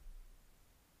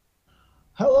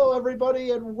Hello,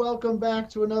 everybody, and welcome back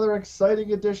to another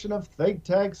exciting edition of Think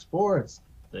Tank Sports.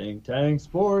 Think Tank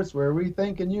Sports, where we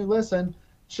think and you listen.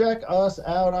 Check us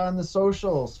out on the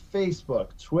socials,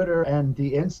 Facebook, Twitter, and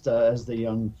the Insta, as the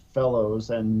young fellows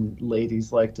and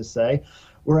ladies like to say.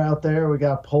 We're out there. We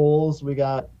got polls, we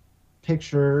got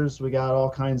pictures, we got all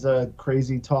kinds of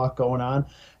crazy talk going on.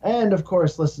 And of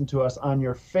course, listen to us on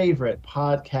your favorite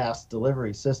podcast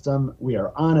delivery system. We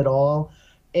are on it all.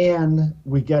 And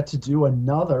we get to do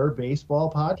another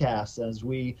baseball podcast as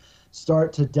we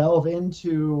start to delve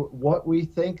into what we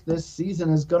think this season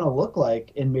is going to look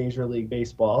like in Major League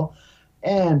Baseball.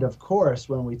 And of course,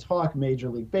 when we talk Major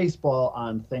League Baseball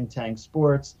on Think Tank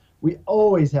Sports, we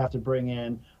always have to bring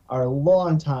in our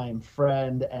longtime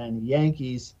friend and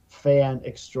Yankees fan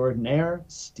extraordinaire,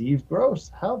 Steve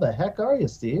Gross. How the heck are you,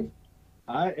 Steve?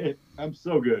 I'm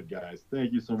so good, guys.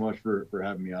 Thank you so much for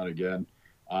having me on again.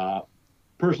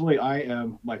 Personally, I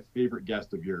am my favorite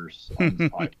guest of yours on this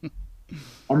podcast.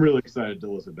 I'm really excited to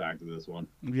listen back to this one.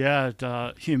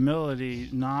 Yeah, humility,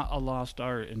 not a lost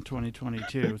art in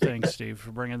 2022. Thanks, Steve, for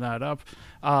bringing that up.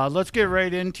 Let's get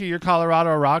right into your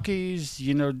Colorado Rockies.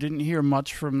 Didn't hear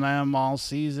much from them all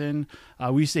season.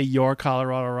 We say your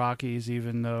Colorado Rockies,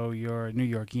 even though you're a New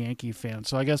York Yankee fan.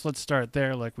 So I guess let's start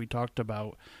there, like we talked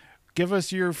about. Give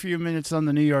us your few minutes on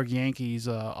the New York Yankees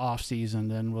offseason,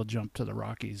 then we'll jump to the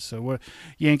Rockies. So what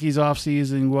Yankees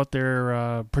offseason, what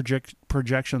their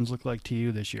projections look like to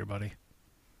you this year, buddy?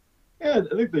 Yeah,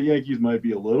 I think the Yankees might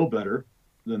be a little better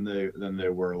than they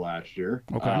were last year.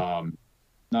 Okay.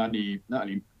 Not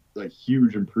any like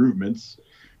huge improvements.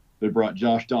 They brought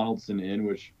Josh Donaldson in,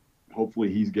 which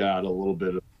hopefully he's got a little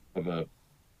bit of an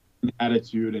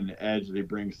attitude and an edge that he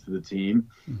brings to the team.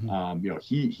 Mm-hmm.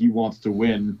 He wants to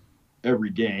win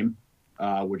every game,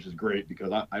 which is great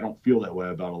because I don't feel that way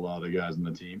about a lot of the guys on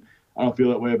the team. I don't feel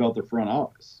that way about the front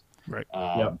office. Right.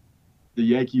 The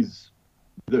Yankees,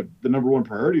 the number one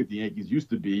priority of the Yankees used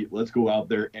to be, let's go out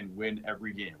there and win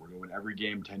every game. We're going to win every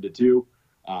game 10-2.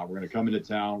 We're going to come into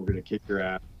town. We're going to kick your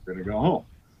ass. We're going to go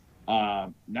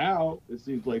home. Now it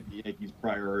seems like the Yankees'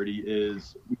 priority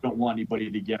is we don't want anybody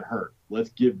to get hurt.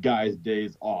 Let's give guys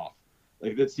days off.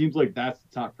 Like, it seems like that's the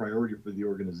top priority for the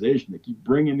organization. They keep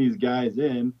bringing these guys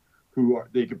in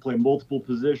they can play multiple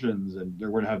positions, and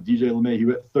they're going to have DJ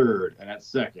LeMahieu at third and at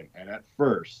second and at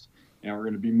first. And we're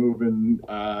going to be moving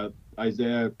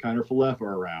Isaiah Kiner-Falefa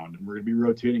around, and we're going to be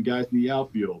rotating guys in the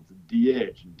outfield to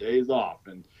DH and days off.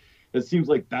 And it seems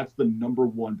like that's the number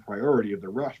one priority of the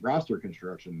roster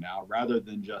construction now, rather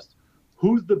than just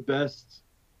who's the best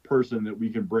person that we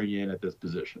can bring in at this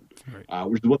position, right.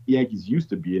 Which is what the Yankees used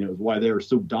to be, and it was why they were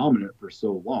so dominant for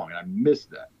so long. And I miss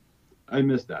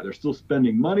that. They're still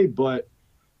spending money, but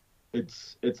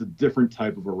it's a different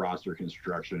type of a roster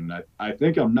construction. I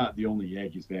think I'm not the only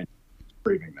Yankees fan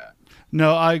craving that.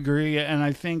 No, I agree, and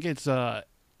I think it's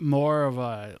more of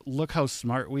a look how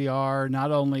smart we are.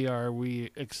 Not only are we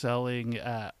excelling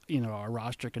at our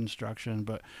roster construction,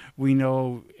 but we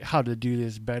know how to do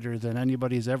this better than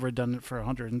anybody's ever done it for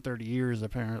 130 years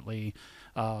apparently.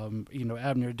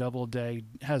 Abner Doubleday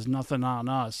has nothing on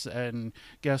us, and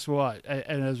guess what,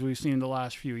 and as we've seen the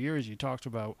last few years, you talked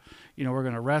about we're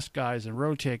going to rest guys and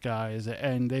rotate guys,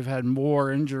 and they've had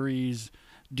more injuries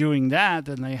doing that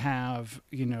than they have,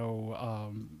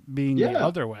 being the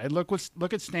other way. Look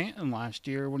at Stanton last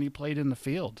year when he played in the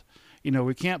field.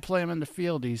 We can't play him in the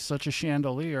field. He's such a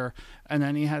chandelier. And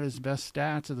then he had his best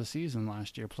stats of the season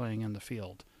last year playing in the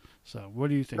field. So what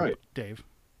do you think, right. Dave?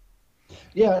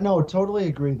 Yeah, no, totally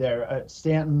agree there.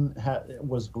 Stanton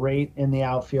was great in the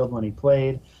outfield when he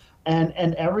played. And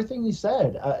everything you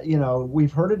said,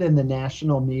 we've heard it in the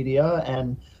national media,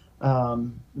 and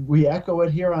we echo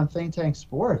it here on Think Tank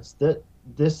Sports, that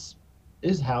this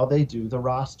is how they do the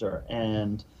roster.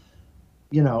 And,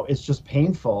 it's just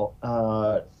painful.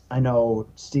 I know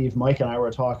Steve, Mike, and I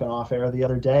were talking off air the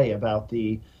other day about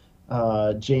the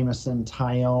Jameson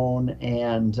Taillon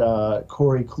and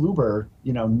Corey Kluber,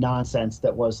 nonsense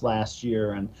that was last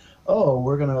year. And,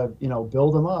 we're going to,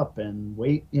 build them up and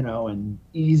wait, and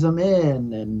ease them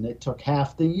in. And it took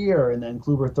half the year. And then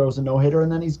Kluber throws a no-hitter,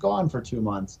 and then he's gone for 2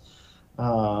 months.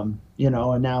 And now,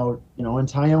 and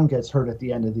Taillon gets hurt at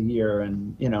the end of the year.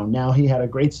 And, now he had a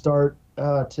great start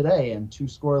today and 2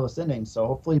 scoreless innings. So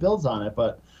hopefully he builds on it.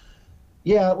 But,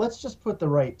 yeah, let's just put the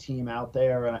right team out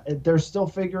there. They're still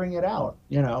figuring it out,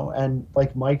 And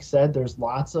like Mike said, there's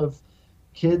lots of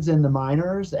kids in the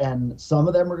minors, and some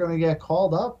of them are going to get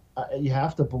called up. You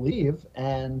have to believe.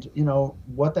 And,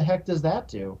 what the heck does that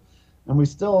do? And we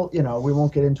still, we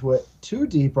won't get into it too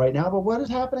deep right now, but what is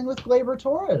happening with Gleyber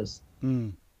Torres?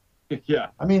 Yeah.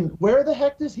 I mean, where the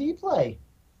heck does he play?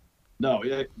 No,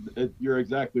 you're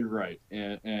exactly right,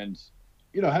 and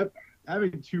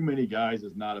having too many guys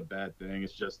is not a bad thing.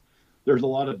 It's just there's a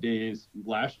lot of days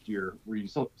last year where you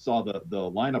saw the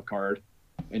lineup card,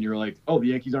 and you're like, oh, the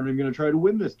Yankees aren't even going to try to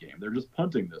win this game. They're just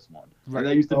punting this one, Right. and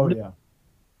that used to Oh yeah.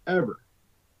 ever.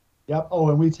 Yep. Oh,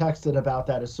 and we texted about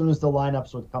that as soon as the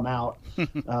lineups would come out.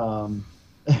 Um,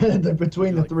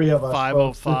 between the Like three of us,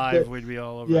 505, we'd be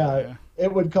all over. yeah, It,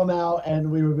 it would come out,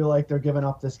 and we would be like, they're giving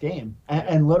up this game,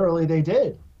 and literally they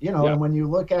did. Yeah. And when you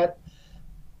look at,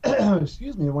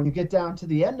 excuse me, when you get down to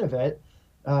the end of it,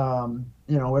 we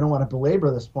don't want to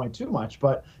belabor this point too much,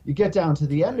 but you get down to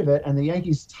the end of it, and the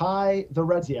Yankees tie the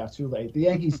Reds. Yeah, too late. The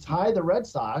Yankees tie the Red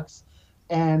Sox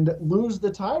and lose the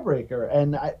tiebreaker.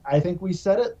 And I think we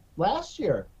said it last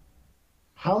year.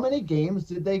 How many games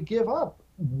did they give up?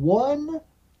 One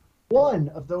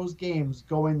of those games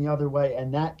going the other way,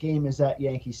 and that game is at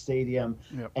Yankee Stadium.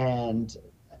 Yep. And,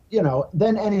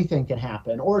 then anything can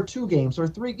happen, or two games or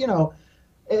three,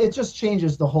 it just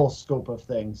changes the whole scope of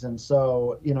things. And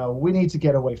so, we need to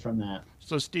get away from that.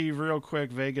 So, Steve, real quick,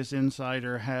 Vegas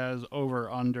Insider has over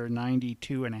under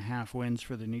 92.5 wins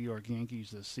for the New York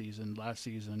Yankees this season. Last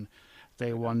season,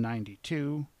 they won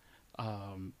 92.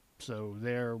 So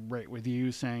they're right with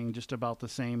you, saying just about the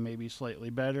same, maybe slightly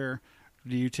better.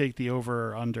 Do you take the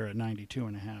over or under at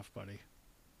 92.5, buddy?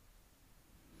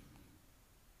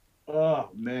 Oh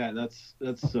man, that's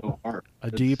so hard. A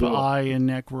That's deep so, eye and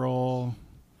neck roll.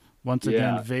 Once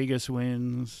again, Yeah. Vegas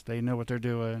wins. They know what they're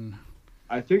doing.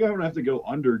 I think I'm gonna have to go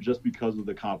under just because of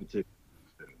the competition.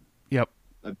 Yep,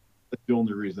 That's the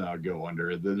only reason I would go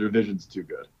under. The division's too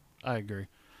good. I agree.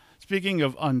 Speaking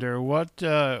of under, what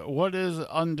is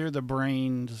under the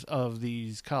brains of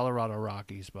these Colorado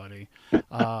Rockies, buddy?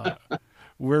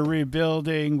 We're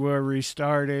rebuilding, we're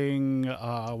restarting.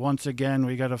 Once again,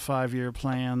 we got a 5-year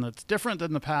plan that's different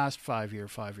than the past 5-year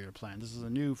plan. This is a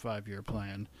new 5-year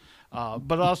plan.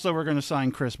 But also, we're going to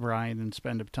sign Chris Bryant and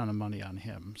spend a ton of money on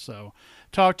him. So,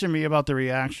 talk to me about the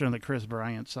reaction of the Chris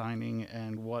Bryant signing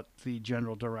and what the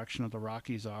general direction of the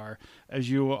Rockies are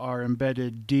as you are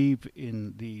embedded deep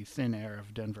in the thin air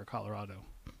of Denver, Colorado.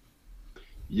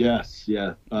 Yes,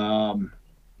 yeah.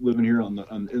 Living here in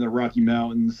the Rocky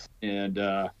Mountains and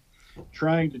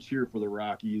trying to cheer for the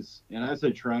Rockies, and I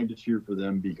say trying to cheer for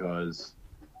them because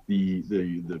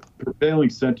the prevailing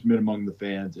sentiment among the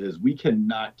fans is we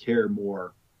cannot care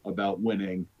more about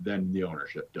winning than the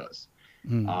ownership does.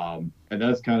 And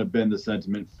that's kind of been the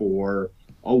sentiment for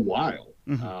a while.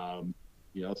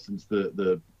 Since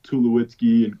the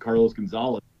Tulowitzki and Carlos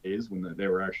Gonzalez days when they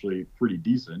were actually pretty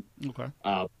decent. Okay.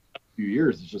 A few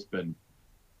years, it's just been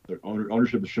the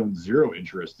ownership has shown zero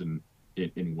interest in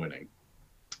winning.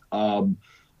 And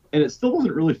it still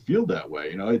doesn't really feel that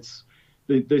way.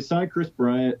 They signed Chris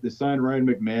Bryant, they signed Ryan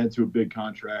McMahon to a big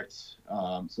contract.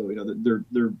 So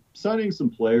they're signing some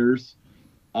players,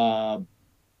 but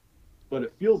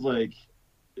it feels like,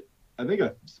 I think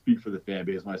I speak for the fan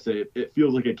base when I say it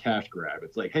feels like a cash grab.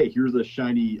 It's like, hey, here's a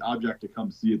shiny object to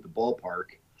come see at the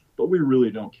ballpark, but we really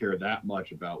don't care that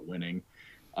much about winning.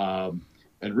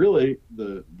 And really,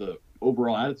 the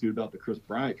overall attitude about the Chris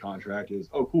Bryant contract is,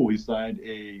 oh, cool, he signed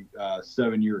a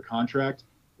 7-year contract.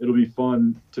 It'll be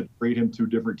fun to trade him to a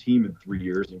different team in 3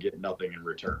 years and get nothing in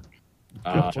return.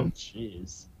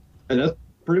 Jeez. And that's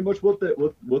pretty much what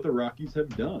the Rockies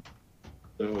have done.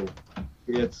 So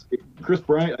Chris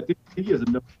Bryant. I think he has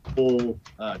enough full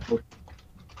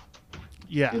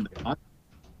Yeah. in the contract,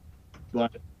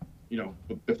 but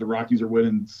if the Rockies are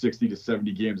winning 60 to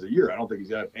 70 games a year, I don't think he's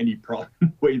got any problem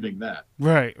waiving that.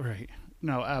 Right.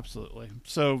 No, absolutely.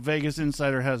 So Vegas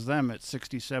Insider has them at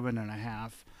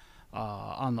 67.5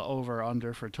 on the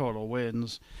over/under for total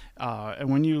wins. And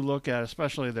when you look at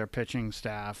especially their pitching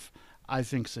staff, I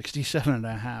think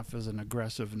 67.5 is an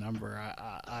aggressive number.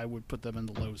 I would put them in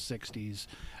the low 60s.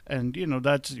 And,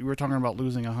 we're talking about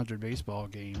losing 100 baseball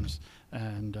games,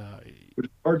 and Which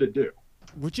is hard to do.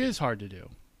 which is hard to do.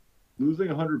 Losing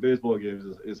 100 baseball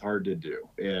games is hard to do.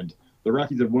 And the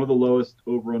Rockies had one of the lowest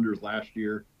over-unders last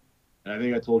year. And I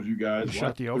think I told you guys.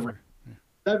 Shut the over.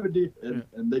 70,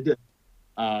 and they did.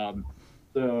 But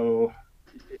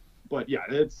yeah,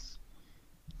 it's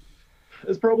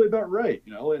probably about right,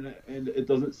 and it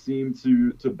doesn't seem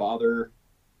to bother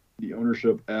the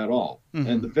ownership at all. Mm-hmm.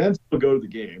 And the fans still go to the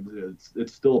games.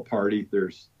 It's still a party.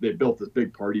 They built this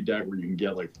big party deck where you can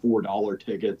get like $4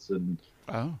 tickets, and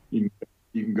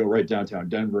you can go right downtown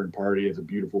Denver and party. It's a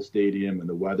beautiful stadium, and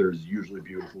the weather is usually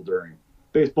beautiful during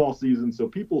baseball season, so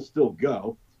people still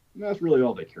go. And that's really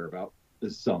all they care about,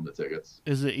 is selling the tickets.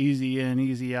 Is it easy in,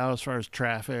 easy out as far as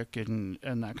traffic and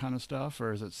that kind of stuff,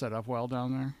 or is it set up well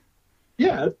down there?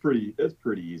 Yeah, it's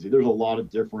pretty easy. There's a lot of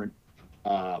different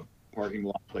parking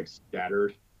lots like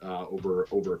scattered over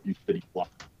a few city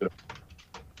blocks.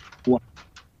 One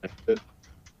exit.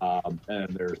 And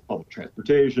there's public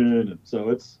transportation, and so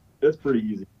it's pretty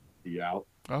easy to see out.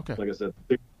 Okay. Like I said,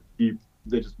 they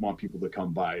just want people to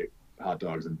come buy hot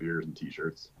dogs and beers and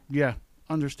T-shirts. Yeah,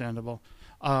 understandable.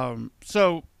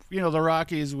 So the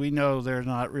Rockies, we know they're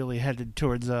not really headed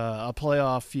towards a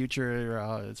playoff future,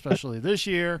 especially this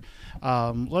year.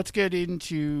 Let's get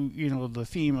into the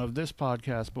theme of this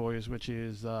podcast, boys, which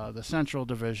is the Central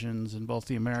divisions in both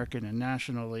the American and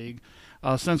National League.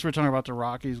 Since we're talking about the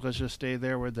Rockies, let's just stay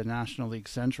there with the National League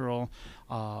Central,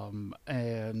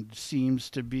 and seems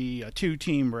to be a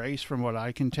two-team race from what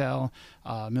I can tell.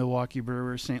 Milwaukee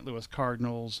Brewers, St. Louis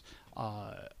Cardinals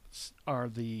are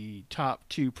the top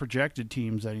two projected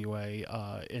teams anyway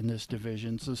in this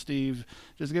division. So, Steve,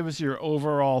 just give us your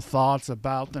overall thoughts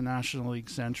about the National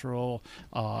League Central,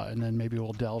 and then maybe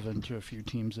we'll delve into a few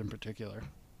teams in particular.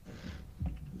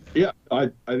 Yeah,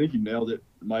 I think you nailed it,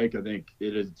 Mike. I think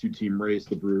it is a two-team race,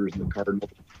 the Brewers and the Cardinals.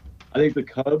 I think the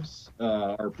Cubs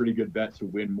are a pretty good bet to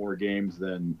win more games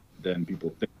than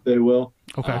people think they will.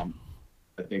 Okay.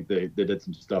 I think they did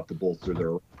some stuff to bolster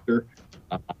their roster.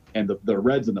 And the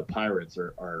Reds and the Pirates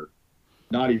are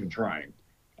not even trying.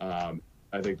 I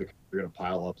think the Cubs are going to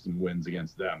pile up some wins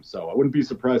against them. So I wouldn't be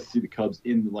surprised to see the Cubs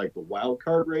in like the wild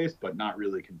card race, but not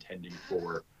really contending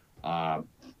for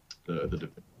the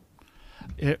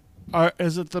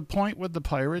Is it the point with the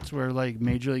Pirates where like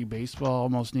Major League Baseball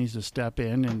almost needs to step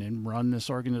in and run this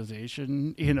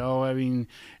organization? I mean,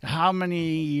 how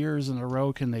many years in a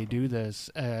row can they do this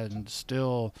and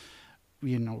still,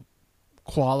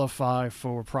 qualify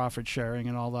for profit sharing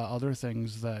and all the other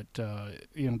things that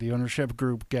the ownership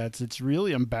group gets? It's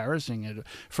really embarrassing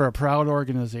for a proud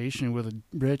organization with a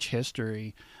rich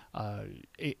history.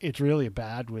 It's really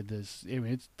bad with this. I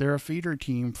mean, they're a feeder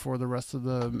team for the rest of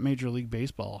the Major League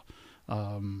Baseball.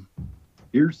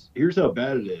 Here's how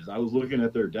bad it is. I was looking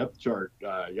at their depth chart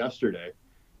yesterday,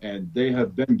 and they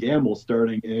have Ben Gamble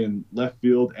starting in left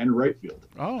field and right field.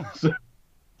 Oh, so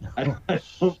I don't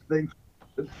think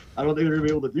they're going to be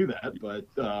able to do that. But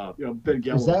Ben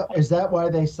Gamble. Is that why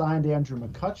they signed Andrew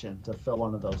McCutchen to fill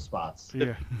one of those spots?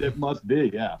 yeah. It must be,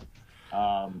 yeah.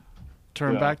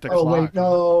 Turn back the clock. clock. Wait,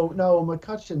 no,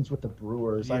 McCutchen's with the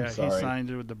Brewers. Yeah, I'm sorry. he signed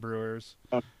it with the Brewers.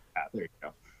 Yeah, there you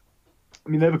go. I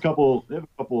mean, they have a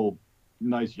couple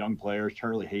nice young players.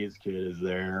 Charlie Hayes kid is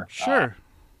there. Sure.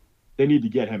 They need to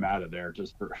get him out of there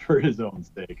just for his own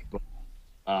sake. But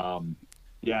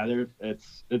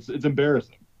it's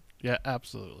embarrassing. Yeah,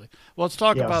 absolutely. Well, let's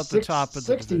talk about the top of the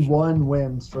 61 division.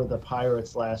 wins for the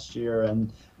Pirates last year,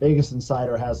 and Vegas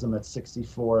Insider has them at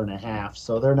 64.5.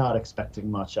 So they're not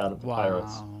expecting much out of the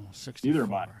Pirates. Wow, 64. Neither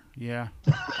am I. Yeah,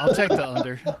 I'll take the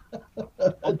under.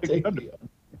 I'll take the under.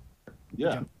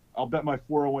 Yeah, I'll bet my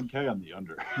 401k on the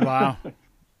under. Wow.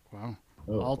 Oh,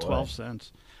 all boy. 12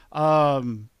 cents.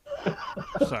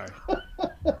 Sorry.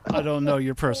 I don't know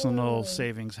your personal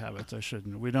savings habits. I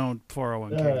shouldn't. We don't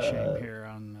 401k shame here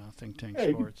on Think Tank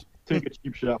Sports. Take a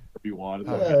cheap shot if you want.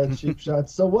 Cheap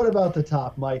shots. So what about the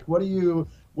top, Mike? What do you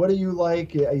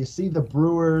like? You see the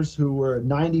Brewers, who were a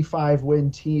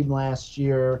 95-win team last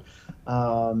year,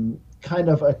 kind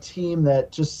of a team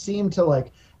that just seemed to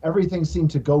everything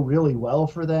seemed to go really well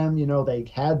for them. They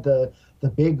had the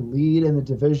big lead in the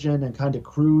division and kind of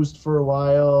cruised for a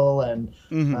while, and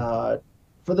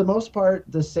for the most part,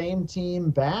 the same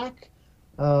team back.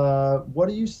 What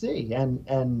do you see?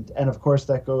 And of course,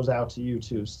 that goes out to you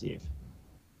too, Steve.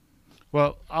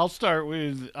 Well, I'll start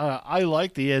with I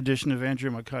like the addition of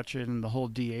Andrew McCutchen and the whole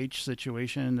DH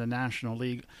situation in the National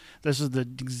League. This is the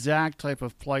exact type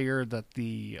of player that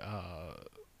the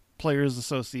Players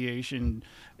Association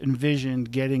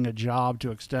envisioned getting a job to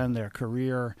extend their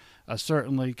career.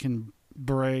 Certainly can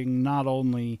bring not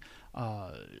only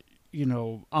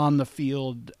on the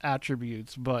field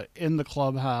attributes, but in the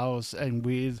clubhouse and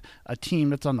with a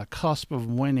team that's on the cusp of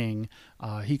winning,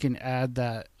 he can add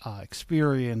that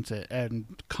experience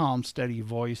and calm, steady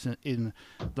voice in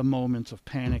the moments of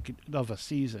panic of a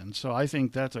season. So I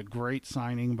think that's a great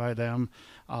signing by them.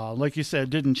 Like you said,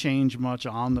 didn't change much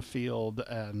on the field,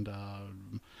 and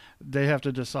they have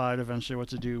to decide eventually what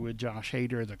to do with Josh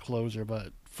Hader, the closer.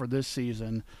 But for this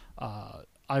season,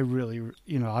 I really,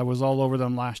 I was all over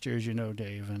them last year, as you know,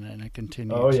 Dave, and I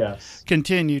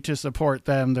continue to support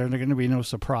them. They're going to be no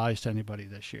surprise to anybody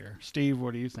this year. Steve,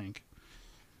 what do you think?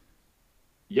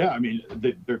 Yeah, I mean,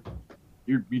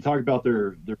 you talk about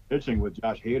their pitching with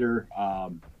Josh Hader.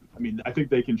 I think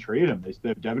they can trade him. They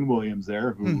have Devin Williams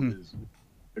there, who is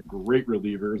a great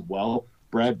reliever as well.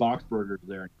 Brad Boxberger is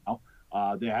there now.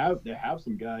 they have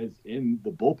some guys in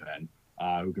the bullpen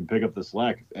who can pick up the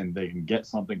slack and they can get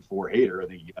something for Hader. I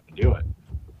think you got to do it.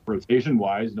 Rotation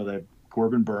wise, they have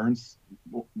Corbin Burns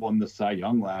won the Cy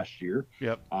Young last year.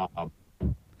 Yep.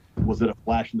 Was it a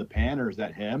flash in the pan or is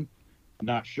that him?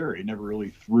 Not sure. He never really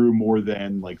threw more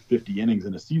than like 50 innings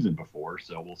in a season before,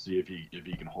 so we'll see if he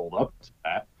can hold up to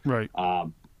that. Right.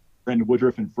 Brandon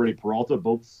Woodruff and Freddie Peralta,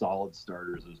 both solid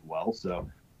starters as well. So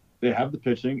they have the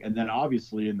pitching, and then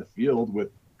obviously in the field with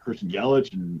Christian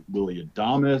Yelich and Willie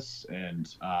Adames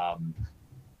and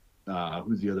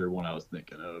who's the other one I was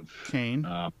thinking of? Kane.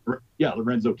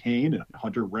 Lorenzo Kane and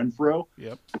Hunter Renfroe.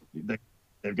 Yep.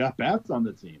 They've got bats on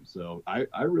the team, so I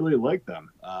really like them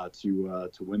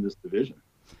to win this division.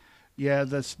 Yeah,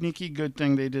 the sneaky good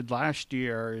thing they did last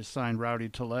year is sign Rowdy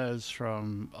Tellez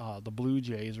from the Blue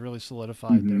Jays, really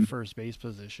solidified their first base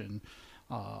position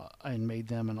and made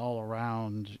them an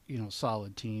all-around,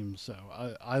 solid team. So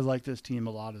I like this team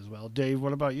a lot as well. Dave,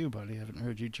 what about you, buddy? I haven't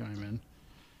heard you chime in.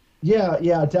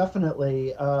 Yeah,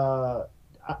 definitely. I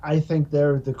think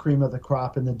they're the cream of the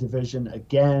crop in the division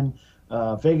again.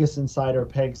 Vegas Insider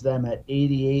pegs them at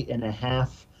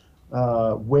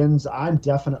 88.5 wins. I'm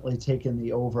definitely taking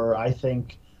the over. I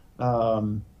think,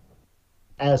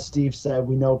 as Steve said,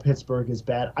 we know Pittsburgh is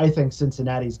bad. I think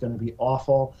Cincinnati's going to be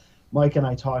awful. Mike and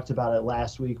I talked about it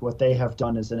last week. What they have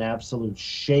done is an absolute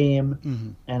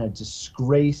shame and a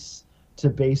disgrace to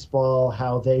baseball,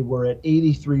 how they were at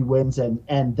 83 wins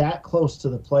and that close to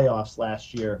the playoffs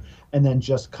last year and then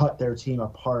just cut their team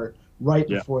apart right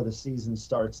before the season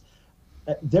starts.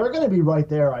 They're going to be right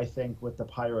there, I think, with the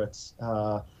Pirates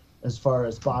as far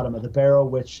as bottom of the barrel,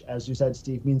 which, as you said,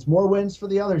 Steve, means more wins for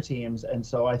the other teams. And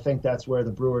so I think that's where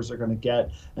the Brewers are going to get.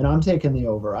 And I'm taking the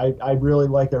over. I really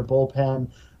like their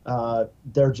bullpen.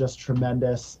 They're just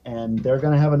tremendous, and they're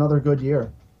going to have another good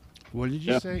year. What did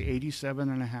you say,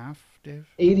 87.5, Dave?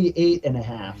 88.5.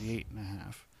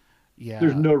 88.5. Yeah.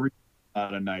 There's no reason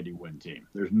not a 90-win team.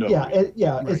 There's no right.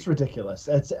 It's ridiculous.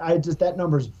 That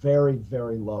number's very,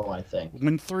 very low, I think.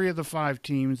 When 3 of the 5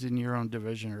 teams in your own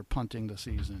division are punting the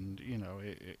season,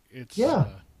 it's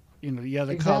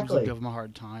the Cubs will give them a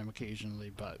hard time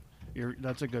occasionally, but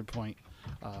that's a good point.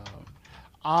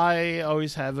 I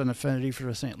always have an affinity for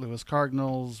the St. Louis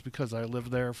Cardinals because I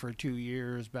lived there for 2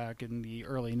 years back in the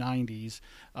early 90s,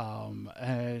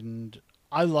 and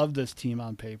I love this team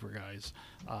on paper, guys.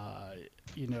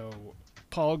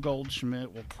 Paul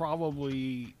Goldschmidt will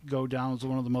probably go down as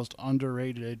one of the most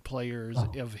underrated players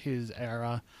of his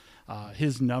era.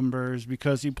 His numbers,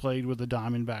 because he played with the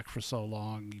Diamondback for so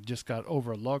long, he just got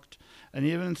overlooked. And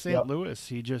even in St. Louis,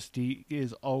 he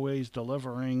is always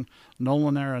delivering.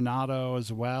 Nolan Arenado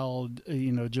as well,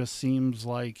 just seems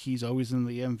like he's always in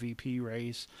the MVP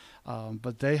race.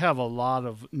 But they have a lot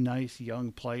of nice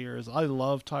young players. I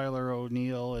love Tyler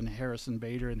O'Neill and Harrison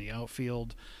Bader in the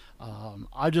outfield.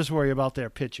 I just worry about their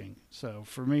pitching. So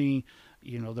for me,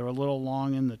 they're a little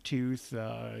long in the tooth.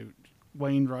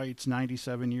 Wainwright's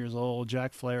 97 years old.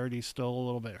 Jack Flaherty's still a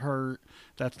little bit hurt.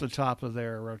 That's the top of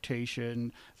their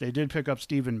rotation. They did pick up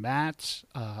Steven Matz,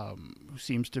 who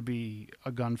seems to be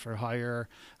a gun for hire.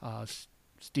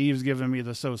 Steve's giving me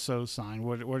the so-so sign.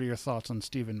 What are your thoughts on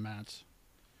Steven Matz?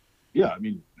 Yeah, I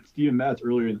mean, Steven Matz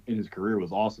earlier in his career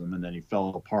was awesome, and then he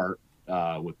fell apart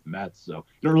with the Mets. So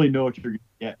you don't really know what you're going to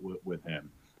get with him.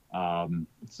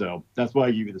 So that's why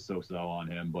I give you the so-so on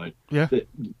him. But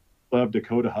I have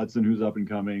Dakota Hudson, who's up and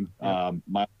coming.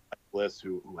 Miles Bliss,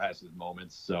 who has his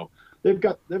moments. So they've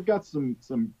got some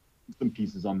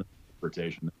pieces on the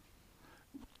rotation.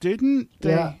 Didn't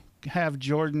they have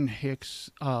Jordan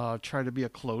Hicks try to be a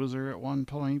closer at one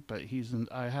point? But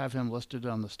I have him listed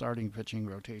on the starting pitching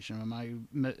rotation. Am I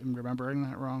remembering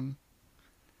that wrong?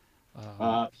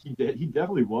 He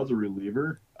definitely was a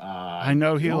reliever. I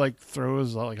know he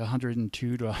throws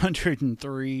 102 to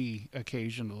 103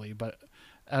 occasionally, but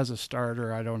as a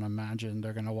starter, I don't imagine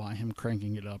they're going to want him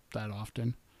cranking it up that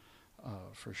often,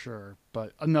 for sure.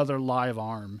 But another live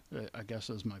arm, I guess,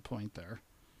 is my point there.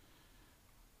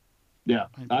 Yeah,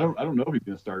 I don't know if he's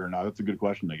going to start or not. That's a good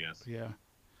question, I guess. Yeah.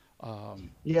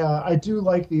 I do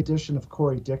like the addition of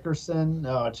Corey Dickerson.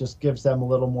 It just gives them a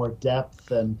little more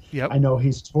depth, and I know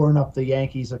he's torn up the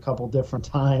Yankees a couple different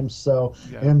times, so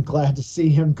I'm glad to see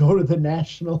him go to the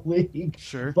National League.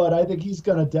 Sure. But I think he's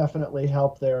going to definitely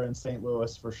help there in St.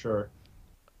 Louis for sure.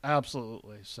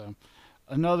 Absolutely. So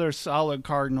another solid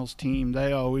Cardinals team.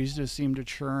 They always just seem to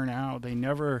churn out. They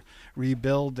never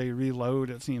rebuild, they reload.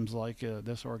 It seems like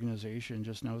this organization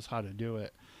just knows how to do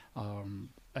it.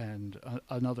 And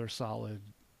another solid.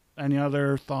 Any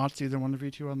other thoughts, either one of you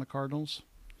two, on the Cardinals?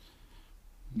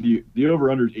 The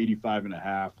over-under is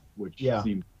 85.5, which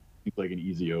seems seems like an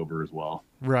easy over as well.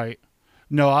 Right.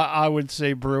 No, I would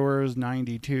say Brewers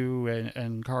 92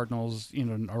 and Cardinals,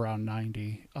 around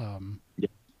 90 Yeah.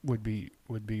 would be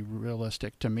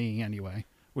realistic to me anyway.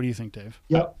 What do you think, Dave?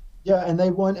 Yep. Yeah, and they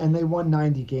won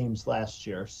 90 games last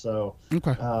year. So,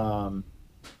 Okay.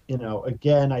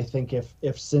 again, I think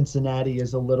if Cincinnati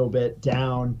is a little bit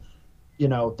down,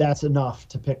 that's enough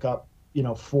to pick up,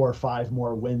 4 or 5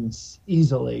 more wins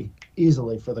easily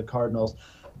for the Cardinals.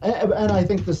 And I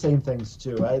think the same things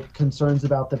too. I have concerns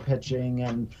about the pitching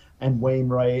and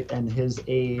Wainwright and his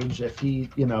age. If he,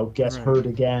 gets Right. hurt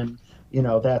again,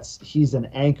 he's an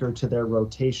anchor to their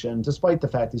rotation, despite the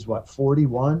fact he's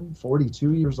 41,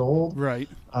 42 years old. Right.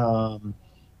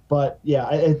 But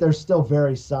yeah, they're still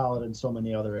very solid in so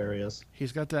many other areas.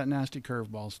 He's got that nasty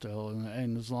curveball still,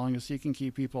 and as long as he can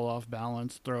keep people off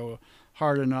balance, throw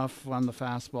hard enough on the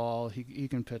fastball, he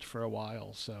can pitch for a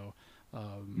while. So,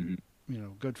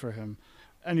 good for him.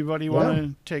 Anybody want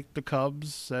to take the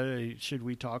Cubs? Should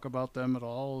we talk about them at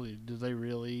all? Do they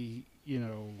really,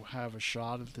 have a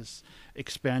shot at this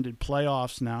expanded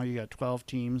playoffs now? You got 12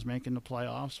 teams making the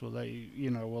playoffs.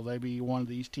 Will they be one of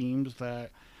these teams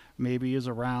that maybe is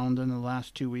around in the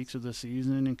last 2 weeks of the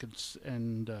season and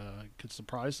could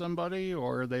surprise somebody,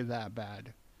 or are they that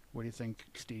bad? What do you think,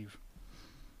 Steve?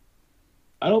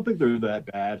 I don't think they're that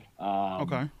bad.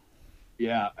 Okay.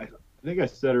 Yeah, I think I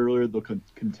said earlier they'll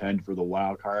contend for the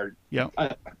wild card. Yeah.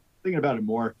 Thinking about it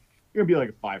more, you're gonna be like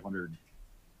a 500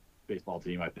 baseball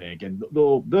team, I think, and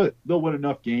they'll win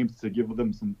enough games to give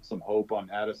them some hope on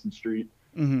Addison Street.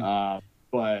 Mm-hmm.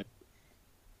 But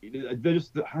they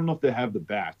just, I don't know if they have the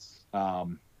bats.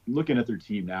 Looking at their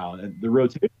team now, and the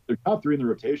rotation, their top 3 in the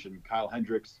rotation: Kyle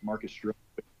Hendricks, Marcus Stroman,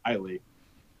 Kiley.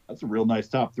 That's a real nice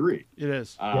top 3. It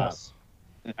is. Yes.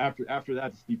 And after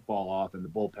that, the steep fall off, and the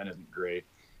bullpen isn't great.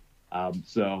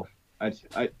 So I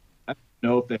don't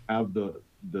know if they have the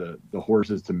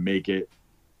horses to make it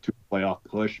to a playoff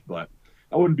push, but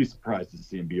I wouldn't be surprised to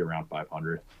see him be around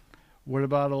 500. What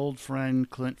about old friend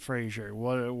Clint Frazier?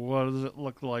 What does it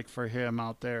look like for him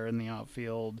out there in the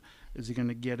outfield? Is he going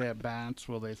to get at bats?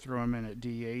 Will they throw him in at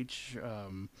DH?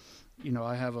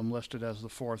 I have him listed as the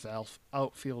 4th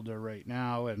outfielder right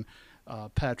now, and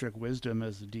Patrick Wisdom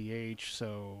as the DH.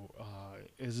 So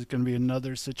is it going to be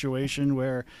another situation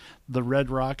where the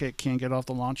Red Rocket can't get off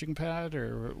the launching pad,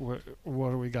 or what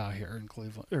do we got here in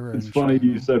Cleveland? It's funny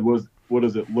you said, what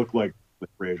does it look like with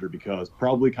Frazier, because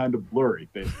probably kind of blurry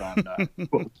based on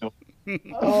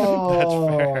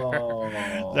Oh,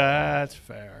 That's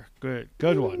fair. Good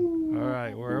one. All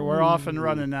right, we're off and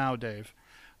running now, Dave.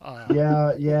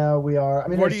 yeah, we are. I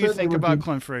mean, what do you think about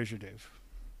Clint Frazier, Dave?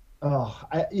 Oh,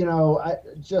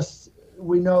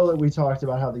 we know that we talked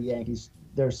about how the Yankees.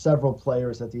 There's several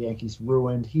players that the Yankees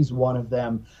ruined. He's one of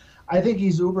them. I think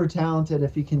he's uber talented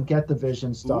if he can get the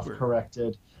vision stuff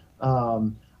corrected.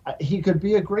 He could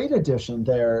be a great addition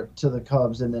there to the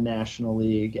Cubs in the National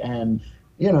League. And,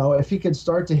 if he could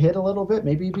start to hit a little bit,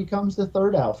 maybe he becomes the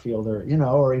 3rd outfielder,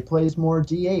 or he plays more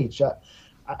DH.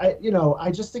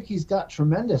 I just think he's got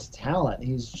tremendous talent.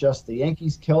 He's just, the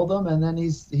Yankees killed him, and then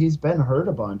he's been hurt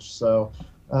a bunch. So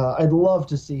I'd love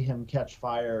to see him catch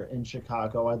fire in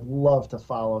Chicago. I'd love to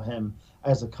follow him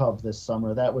as a Cub this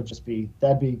summer.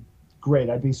 That'd be great.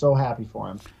 I'd be so happy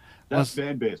for him. That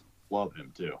fan base love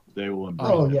him too. They will embrace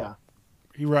him. Yeah.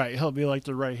 You're right. He'll be like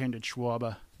the right-handed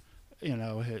Schwaba.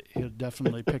 He'll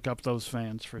definitely pick up those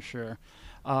fans for sure.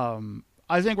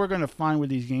 I think we're going to find with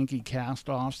these Yankee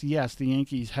cast-offs, yes, the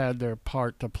Yankees had their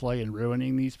part to play in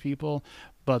ruining these people,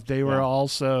 but they were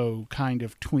also kind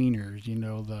of tweeners,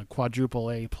 the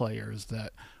quadruple A players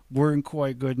that weren't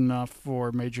quite good enough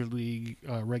for Major League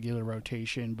regular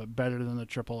rotation, but better than the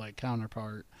triple A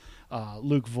counterpart.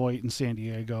 Luke Voit in San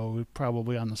Diego,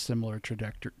 probably on the similar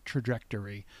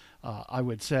trajectory. I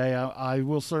would say I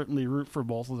will certainly root for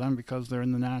both of them because they're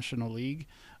in the National League,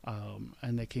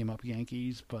 and they came up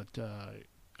Yankees. But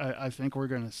I think we're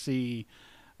going to see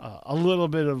a little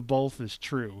bit of both is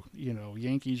true.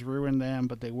 Yankees ruined them,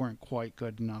 but they weren't quite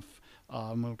good enough.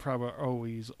 We're probably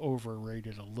always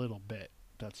overrated a little bit.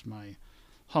 That's my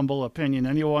humble opinion.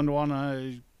 Anyone want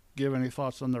to give any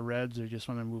thoughts on the Reds, or just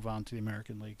want to move on to the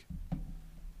American League?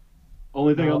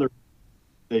 Only thing on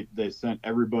they sent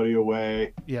everybody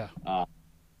away. Yeah.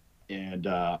 And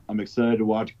I'm excited to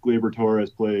watch Gleyber Torres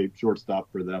play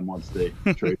shortstop for them once they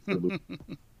trade for Luke.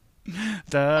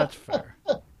 That's fair.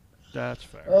 That's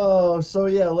fair. Oh, so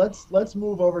yeah, let's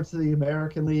move over to the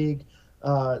American League.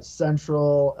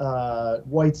 Central,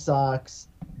 White Sox,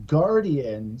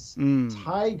 Guardians,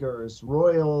 Tigers,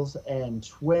 Royals, and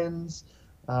Twins.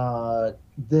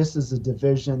 This is a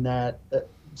division that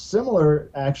similar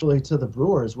actually to the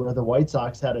Brewers, where the White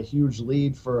Sox had a huge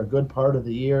lead for a good part of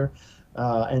the year,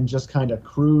 and just kind of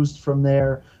cruised from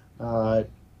there. Uh,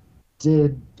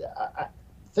 did I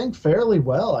think fairly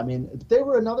well. I mean, they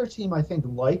were another team I think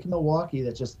like Milwaukee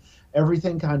that just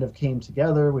everything kind of came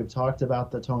together. We've talked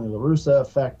about the Tony La Russa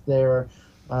effect there.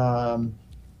 But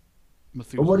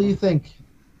what do you think?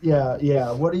 Yeah,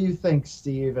 yeah. What do you think,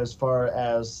 Steve, as far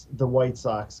as the White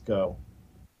Sox go?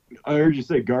 I heard you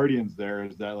say Guardians there.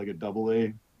 Is that like a double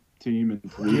A team in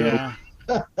Toledo?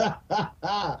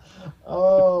 Yeah.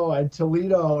 Oh, and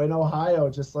Toledo in Ohio,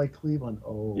 just like Cleveland.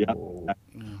 Oh, Yeah.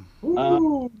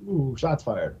 ooh, shots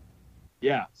fired.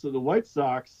 Yeah. So the White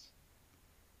Sox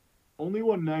only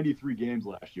won 93 games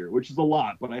last year, which is a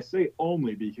lot. But I say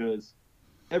only because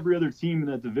every other team in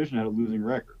that division had a losing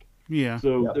record. Yeah.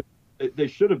 So they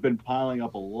should have been piling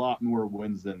up a lot more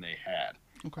wins than they had.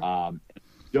 Okay.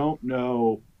 Don't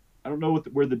know. I don't know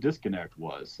where the disconnect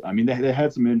was. I mean, they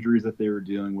had some injuries that they were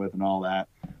dealing with and all that,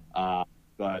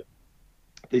 but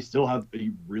they still have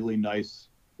a really nice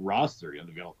roster. You know,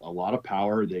 they've got a lot of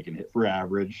power. They can hit for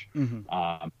average.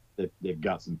 Mm-hmm. They've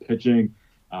got some pitching.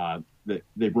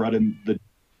 They brought in the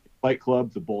Fight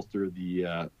Club to bolster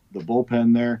the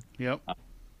bullpen there. Yep.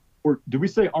 Or do we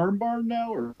say arm barn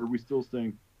now, or are we still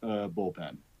saying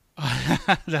bullpen?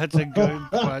 That's a good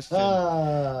question.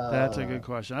 That's a good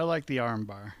question. I like the arm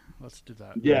bar. Let's do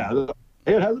that. Yeah,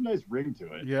 it has a nice ring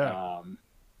to it. Yeah.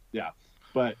 Yeah.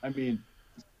 But I mean,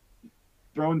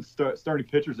 throwing starting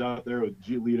pitchers out there with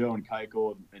Giolito and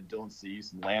Keuchel and Dylan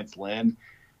Cease and Lance Lynn,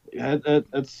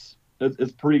 it's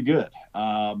pretty good.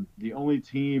 The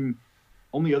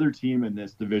only other team in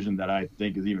this division that I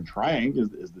think is even trying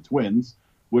is the Twins,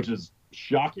 which is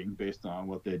shocking based on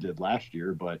what they did last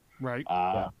year. But Right.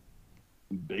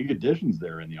 big additions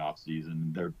there in the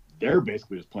offseason. They're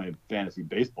basically just playing fantasy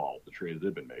baseball with the trades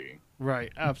they've been making.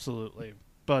 Right. Absolutely.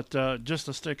 But just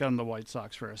to stick on the White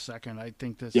Sox for a second, I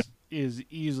think this is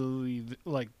easily,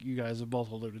 like you guys have both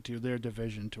alluded to, their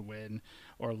division to win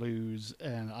or lose.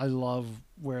 And I love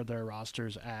where their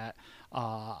roster's at.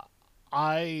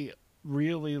 I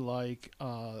really like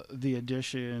the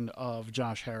addition of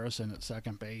Josh Harrison at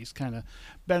second base. Kind of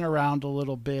been around a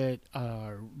little bit,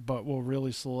 but will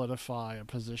really solidify a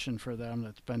position for them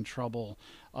that's been trouble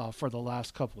for the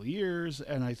last couple of years.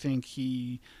 And I think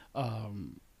he,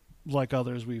 like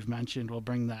others we've mentioned, will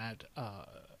bring that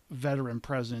veteran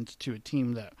presence to a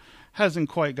team that hasn't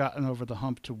quite gotten over the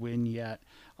hump to win yet.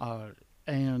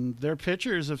 And their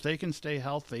pitchers, if they can stay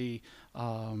healthy,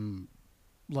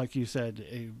 like you said,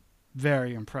 a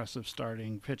very impressive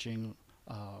starting pitching.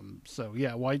 So,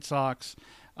 yeah, White Sox.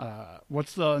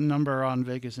 What's the number on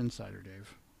Vegas Insider,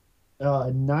 Dave?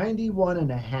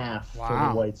 91.5 for the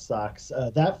Wow. White Sox.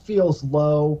 That feels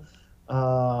low.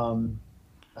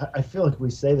 I feel like we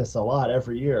say this a lot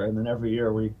every year, and then every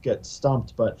year we get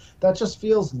stumped, but that just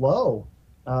feels low.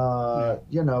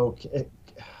 You know,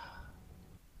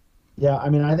 yeah, I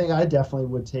mean, I think I definitely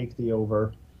would take the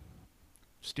over.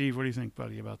 Steve, what do you think,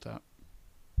 buddy, about that?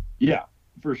 Yeah,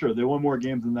 for sure. They won more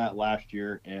games than that last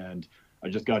year, and I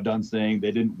just got done saying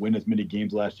they didn't win as many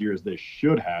games last year as they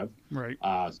should have. Right.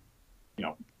 You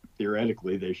know,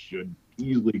 theoretically, they should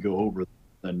easily go over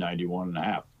the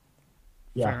 91.5.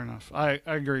 Yeah. Fair enough. I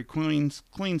agree. Clean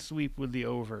sweep with the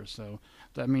over, so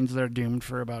that means they're doomed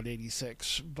for about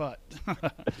 86. But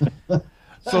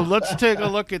so let's take a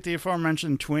look at the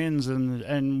aforementioned Twins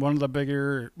and one of the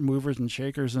bigger movers and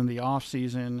shakers in the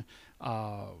offseason.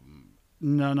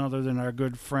 None other than our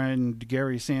good friend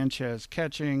Gary Sanchez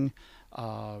catching.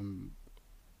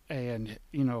 And,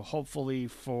 you know, hopefully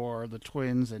for the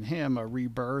Twins and him, a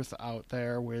rebirth out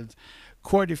there with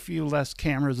quite a few less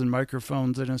cameras and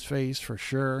microphones in his face for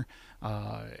sure.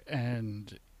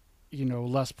 And, you know,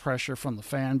 less pressure from the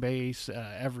fan base.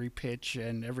 Every pitch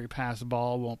and every pass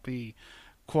ball won't be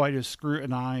quite as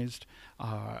scrutinized.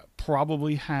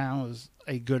 Probably has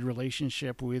a good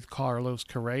relationship with Carlos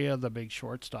Correa, the big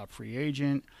shortstop free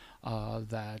agent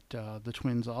that the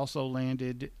Twins also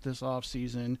landed this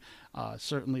offseason.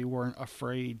 Certainly weren't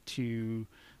afraid to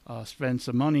spend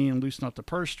some money and loosen up the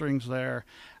purse strings there.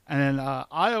 And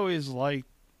I always liked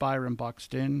Byron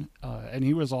Buxton, and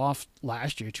he was off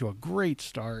last year to a great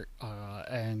start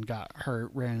and got hurt,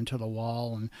 ran into the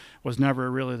wall, and was never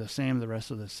really the same the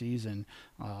rest of the season.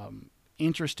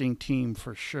 Interesting team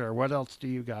for sure. What else do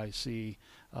you guys see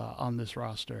on this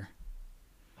roster?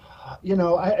 You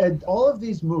know, all of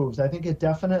these moves, I think it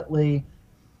definitely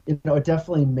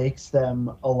makes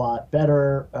them a lot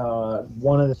better.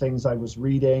 One of the things I was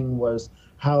reading was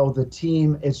how the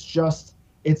team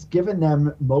it's given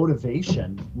them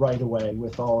motivation right away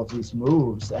with all of these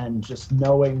moves, and just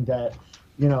knowing that,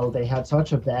 they had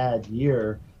such a bad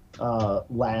year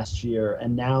last year,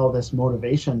 and now this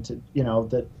motivation to,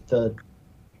 that the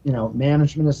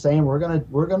management is saying we're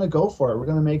gonna go for it. We're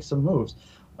gonna make some moves.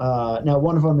 Now,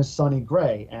 one of them is Sonny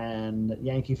Gray, and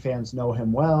Yankee fans know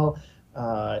him well.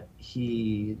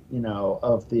 He,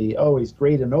 he's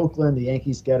great in Oakland. The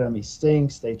Yankees get him. He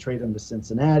stinks. They trade him to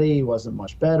Cincinnati. He wasn't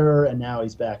much better, and now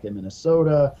he's back in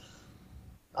Minnesota.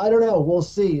 I don't know. We'll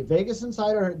see. Vegas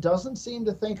Insider doesn't seem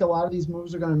to think a lot of these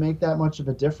moves are going to make that much of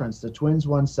a difference. The Twins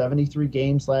won 73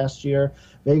 games last year.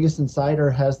 Vegas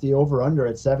Insider has the over-under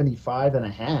at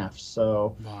 75.5.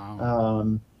 So,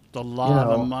 wow. It's a lot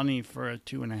of money for a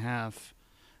 2.5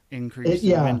 increase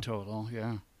in win total.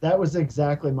 Yeah. That was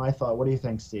exactly my thought. What do you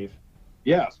think, Steve?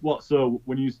 Yes. Well, so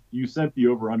when you sent the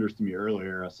over-unders to me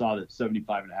earlier, I saw that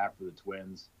 75.5 for the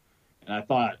Twins. And I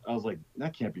was like,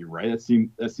 that can't be right. That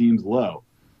seems low.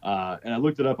 And I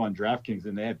looked it up on DraftKings,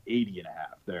 and they have 80.5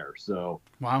 there. So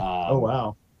wow. Oh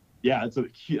wow. Yeah, that's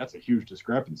a huge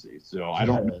discrepancy. So I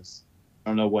don't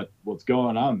know what's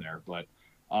going on there, but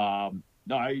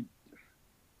no, I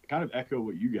kind of echo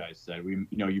what you guys said. We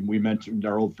mentioned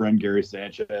our old friend Gary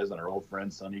Sanchez and our old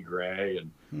friend Sonny Gray,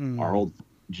 and our old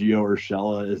Gio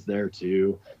Urshela is there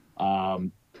too.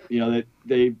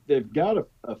 They've got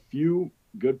a few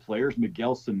good players.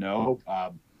 Miguel Sano,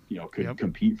 could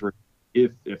compete for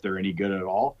if they're any good at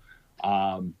all.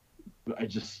 But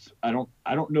I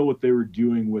don't know what they were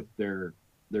doing with their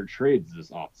trades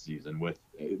this offseason. With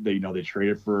they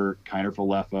traded for Kiner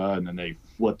Falefa, and then they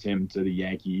flipped him to the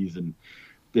Yankees, and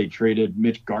they traded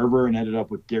Mitch Garver and ended up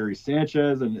with Gary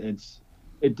Sanchez, and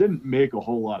it didn't make a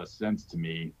whole lot of sense to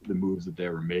me, the moves that they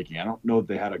were making. I don't know if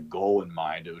they had a goal in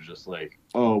mind. It was just like,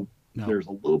 there's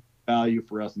a little value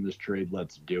for us in this trade,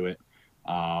 let's do it.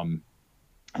 And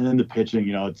then the pitching,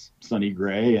 it's Sonny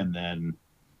Gray, and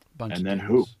then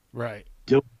who? Right.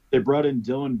 They brought in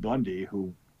Dylan Bundy,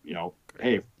 who,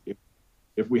 hey,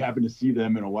 if we happen to see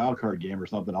them in a wild card game or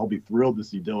something, I'll be thrilled to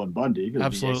see Dylan Bundy.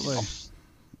 Absolutely.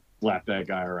 Slap that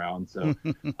guy around. So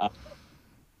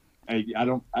I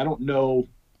don't know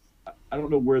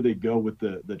where they go with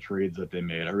the trades that they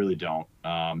made. I really don't.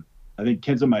 I think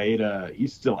Kenta Maeda,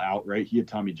 he's still out, right? He had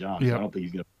Tommy John. Yep. So I don't think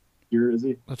he's gonna be here, is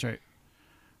he? That's right.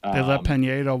 They let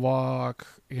Pineda walk.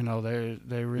 They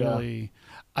really. Yeah.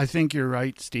 I think you're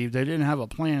right, Steve. They didn't have a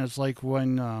plan. It's like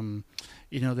when,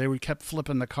 they kept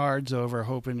flipping the cards over,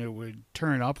 hoping it would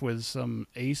turn up with some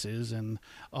aces, and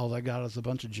all they got is a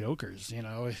bunch of jokers.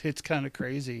 It's kind of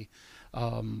crazy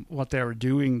what they were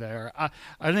doing there.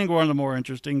 I think one of the more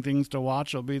interesting things to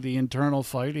watch will be the internal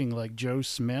fighting. Like Joe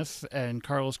Smith and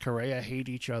Carlos Correa hate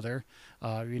each other.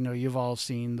 You've all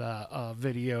seen the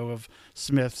video of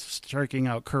Smith striking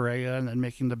out Correa and then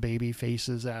making the baby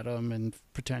faces at him and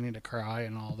pretending to cry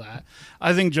and all that.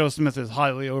 I think Joe Smith is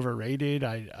highly overrated.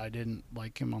 I didn't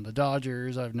like him on the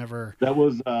Dodgers. I've never. That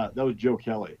was Joe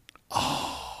Kelly.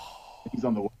 Oh. He's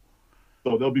on the.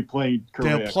 So they'll be playing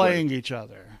Correa. They're playing each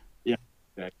other. Yeah.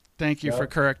 Okay. Thank you for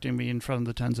correcting me in front of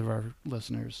the tens of our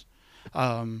listeners.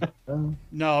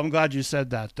 No, I'm glad you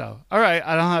said that, though. All right,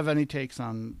 I don't have any takes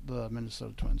on the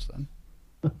Minnesota Twins then.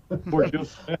 Poor Joe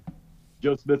Smith.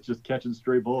 Joe Smith just catching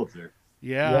stray bullets here.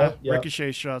 Yeah,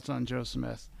 ricochet shots on Joe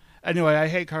Smith. Anyway, I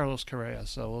hate Carlos Correa,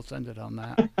 so we'll end it on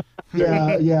that.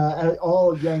 Yeah.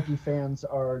 All Yankee fans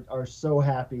are so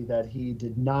happy that he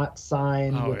did not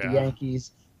sign with the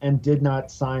Yankees and did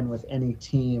not sign with any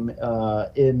team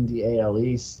in the AL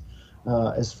East.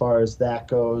 As far as that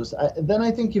goes. Then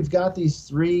I think you've got these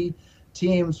three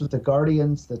teams with the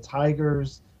Guardians, the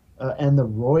Tigers, and the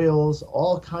Royals,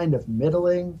 all kind of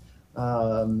middling.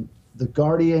 The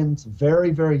Guardians,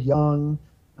 very, very young.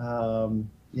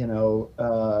 Tito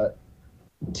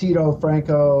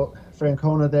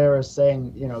Francona there is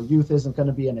saying, youth isn't going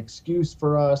to be an excuse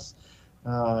for us.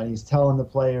 He's telling the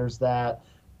players that.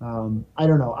 I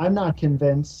don't know. I'm not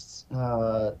convinced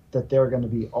that they're going to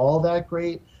be all that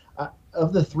great.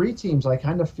 Of the three teams, I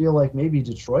kind of feel like maybe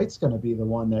Detroit's going to be the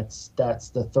one that's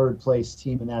the third place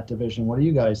team in that division. What do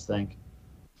you guys think?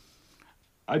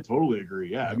 I totally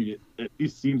agree. Yeah, I mean, it at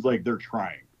least seems like they're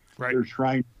trying. Right. They're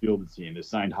trying to field the team. They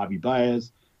signed Javi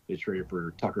Baez. They traded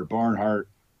for Tucker Barnhart.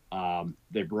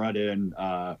 They brought in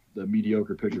the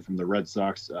mediocre pitcher from the Red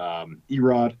Sox,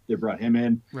 Erod. They brought him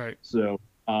in. Right. So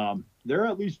they're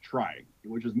at least trying,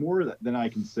 which is more than I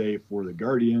can say for the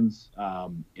Guardians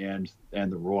and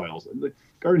the Royals. The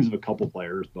Guardians have a couple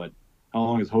players, but how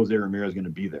long is Jose Ramirez going to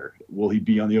be there? Will he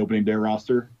be on the opening day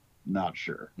roster? Not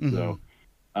sure. Mm-hmm. So,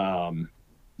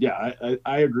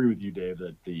 I agree with you, Dave,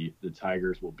 that the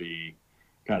Tigers will be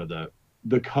kind of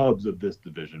the Cubs of this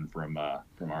division from our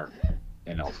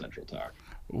NL Central talk.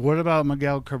 What about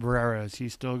Miguel Cabrera? Is he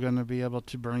still going to be able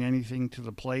to bring anything to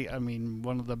the plate? I mean,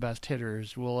 one of the best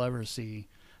hitters we'll ever see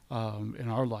in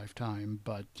our lifetime,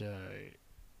 but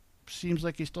seems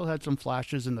like he still had some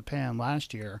flashes in the pan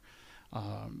last year.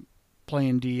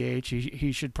 Playing DH,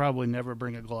 he should probably never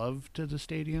bring a glove to the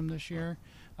stadium this year.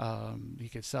 He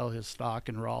could sell his stock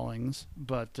in Rawlings,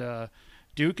 but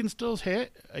Duke can still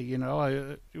hit.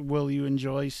 Will you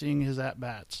enjoy seeing his at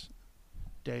bats,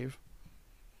 Dave?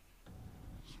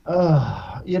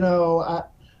 You know,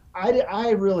 I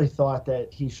really thought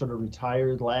that he should have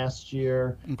retired last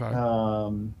year. Okay.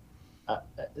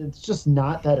 It's just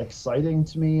not that exciting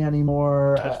to me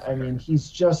anymore. I mean, he's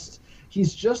just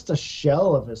a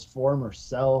shell of his former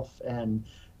self, and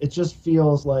it just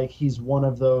feels like he's one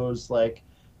of those like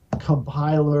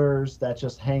compilers that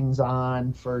just hangs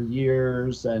on for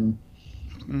years, and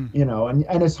and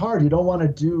it's hard. You don't want to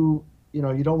do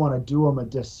him a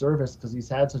disservice because he's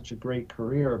had such a great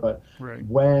career, but Right.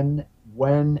 when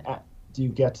do you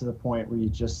get to the point where you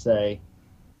just say,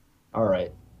 all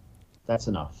right, that's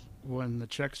enough? When the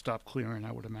checks stop clearing,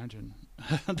 I would imagine.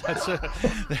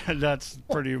 That's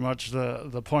pretty much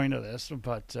the point of this.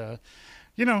 But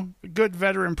good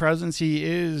veteran presence.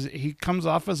 He comes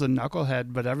off as a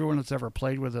knucklehead, but everyone that's ever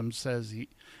played with him says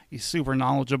he's super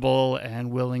knowledgeable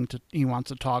and willing to. He wants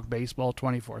to talk baseball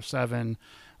 24/7,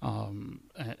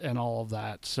 and all of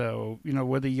that. So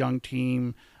with a young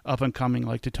team up and coming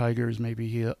like the Tigers, maybe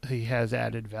he has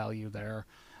added value there.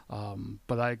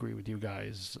 But I agree with you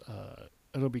guys.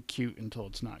 It'll be cute until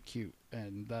it's not cute,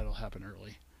 and that'll happen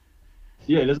early.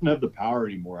 Yeah, he doesn't have the power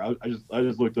anymore. I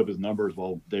just looked up his numbers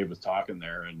while Dave was talking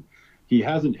there, and he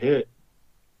hasn't hit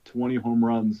 20 home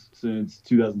runs since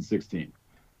 2016.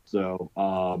 So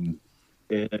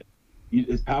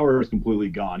his power is completely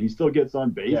gone. He still gets on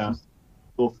base. Yeah. He's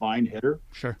still a fine hitter.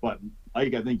 Sure. But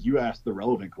Mike, I think you asked the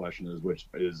relevant question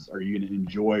are you going to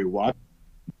enjoy watching?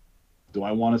 Do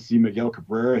I want to see Miguel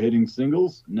Cabrera hitting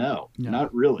singles? No,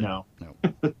 not really. No.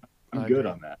 I'm good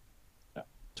on that. Yeah.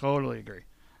 Totally agree.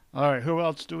 All right, who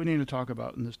else do we need to talk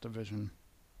about in this division?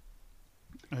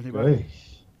 Anybody?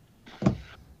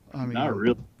 I mean, not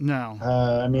really. No.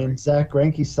 I mean, Zach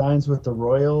Greinke signs with the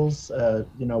Royals.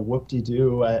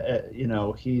 Whoop-de-doo.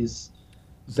 He's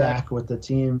back with the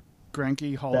team.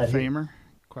 Greinke, Hall of Famer?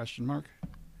 Question mark.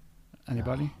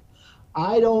 Anybody?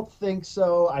 I don't think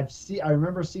so. I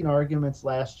remember seeing arguments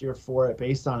last year for it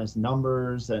based on his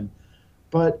numbers,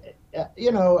 but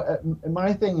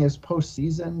my thing is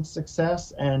postseason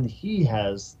success, and he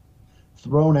has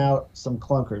thrown out some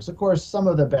clunkers. Of course, some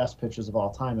of the best pitchers of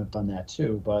all time have done that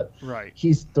too, but right.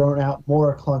 He's thrown out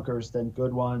more clunkers than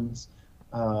good ones.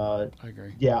 I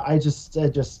agree. Yeah, I just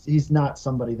he's not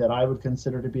somebody that I would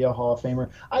consider to be a Hall of Famer.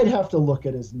 I'd have to look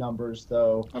at his numbers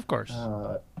though. Of course.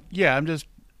 Yeah, I'm just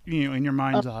in your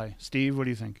mind's eye. Steve, what do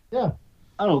you think? Yeah.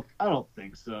 I don't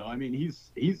think so. I mean,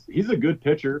 he's a good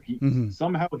pitcher.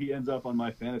 Somehow he ends up on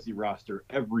my fantasy roster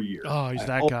every year. Oh, he's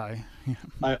that guy.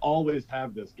 I always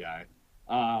have this guy.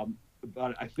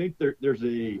 But I think there's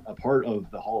a part of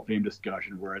the Hall of Fame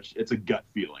discussion where it's a gut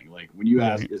feeling. Like when you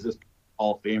ask, is this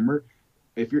Hall of Famer?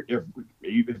 If you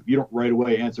don't right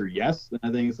away answer yes, then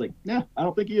I think it's like, yeah, I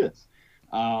don't think he is.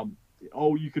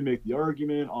 You can make the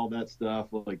argument, all that stuff.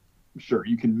 Like, sure,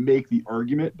 you can make the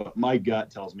argument, but my gut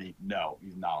tells me no,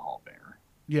 he's not a Hall of Famer.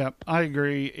 Yeah, I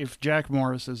agree. If Jack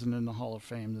Morris isn't in the Hall of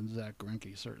Fame, then Zach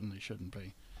Greinke certainly shouldn't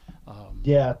be.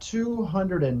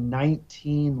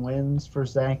 219 wins for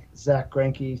Zach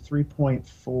Greinke,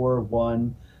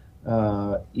 3.41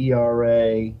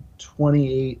 ERA,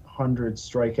 2,800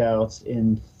 strikeouts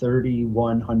in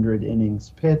 3,100 innings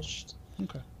pitched.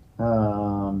 Okay.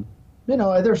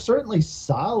 They're certainly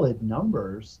solid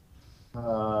numbers,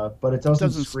 but it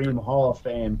doesn't scream Hall of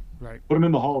Fame. Right. Put him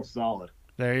in the Hall of Solid.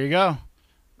 There you go.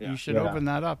 Yeah. You should open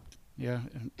that up. Yeah.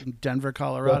 Denver,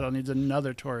 Colorado needs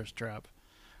another tourist trap.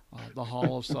 The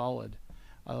Hall of Solid.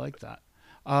 I like that.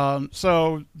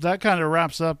 So that kind of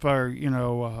wraps up our,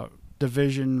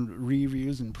 division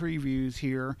reviews and previews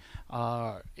here.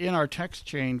 In our text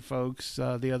chain, folks,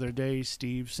 the other day,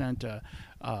 Steve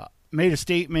made a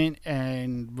statement,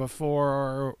 and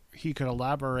before he could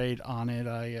elaborate on it,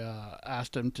 I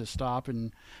asked him to stop,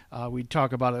 and we'd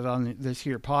talk about it on this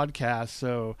here podcast.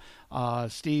 So,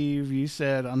 Steve, you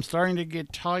said, I'm starting to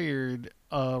get tired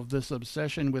of this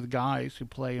obsession with guys who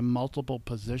play multiple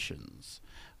positions.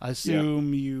 I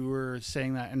assume you were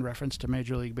saying that in reference to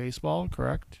Major League Baseball,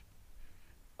 correct?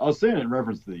 I was saying it in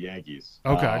reference to the Yankees.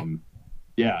 Okay. And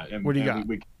what do you got?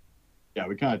 We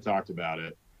kind of talked about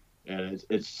it, and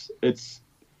it's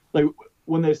like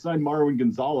when they signed Marwin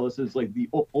Gonzalez, it's like the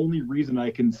only reason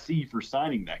I can see for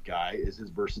signing that guy is his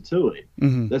versatility.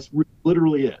 Mm-hmm. That's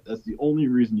literally it. That's the only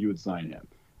reason you would sign him.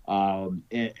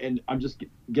 And I'm just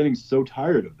getting so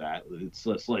tired of that. It's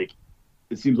just like,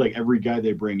 it seems like every guy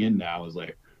they bring in now is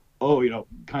like, oh,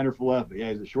 Kiner Falefa, yeah,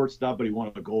 he's a shortstop, but he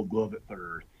won a Gold Glove at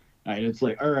third. And it's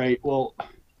like, all right, well,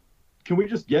 can we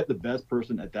just get the best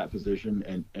person at that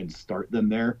position and start them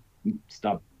there? And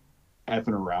stop effing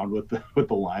around with the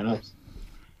lineups.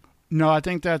 No, I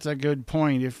think that's a good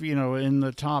point. If in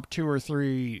the top 2 or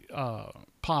 3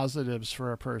 positives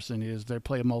for a person is they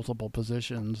play multiple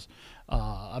positions,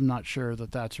 I'm not sure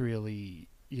that that's really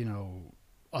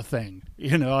a thing.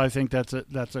 I think that's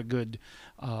a good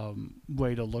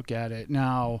way to look at it.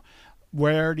 Now,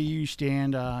 where do you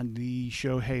stand on the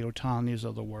Shohei Ohtanis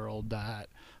of the world that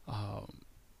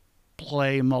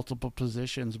play multiple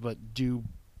positions but do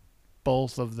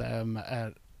both of them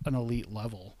at an elite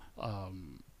level?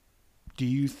 Do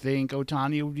you think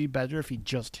Ohtani would be better if he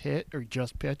just hit or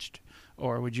just pitched,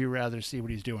 or would you rather see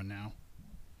what he's doing now?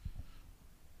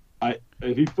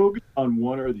 If he focused on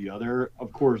one or the other,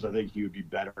 of course, I think he would be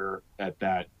better at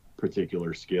that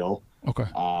particular skill. Okay.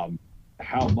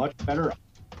 How much better?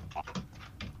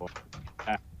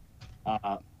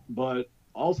 But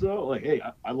also, like, hey,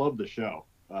 I love the show.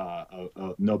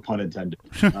 No pun intended.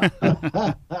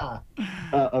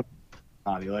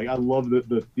 Like, I love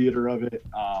the theater of it.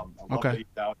 I love that he's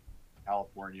out in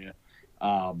California.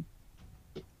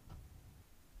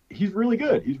 He's really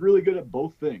good. He's really good at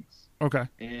both things. Okay.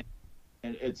 And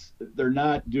they're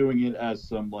not doing it as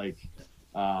some like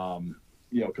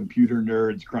computer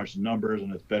nerds crunch numbers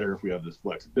and it's better if we have this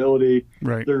flexibility.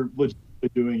 Right. They're legitimately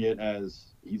doing it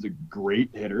as he's a great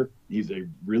hitter. He's a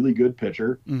really good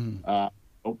pitcher.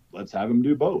 Mm-hmm. Let's have him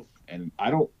do both. And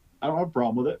I don't have a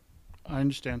problem with it. I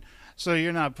understand. So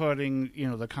you're not putting,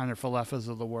 the Kiner Falefas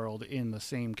of the world in the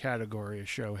same category as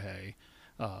Shohei,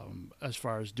 as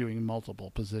far as doing multiple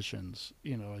positions.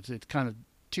 It's kind of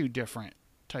 2 different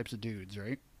types of dudes,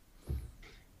 right?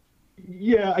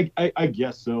 Yeah, I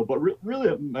guess so. But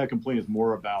really, my complaint is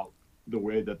more about the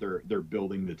way that they're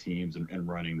building the teams and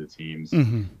running the teams.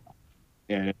 Mm-hmm.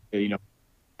 And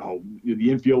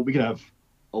the infield, we could have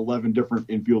 11 different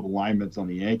infield alignments on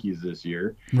the Yankees this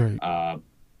year. Right.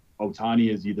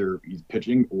 Ohtani is either he's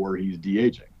pitching or he's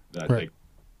DHing. Right.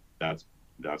 That's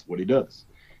what he does.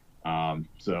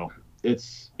 So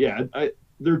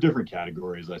they're different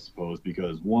categories, I suppose,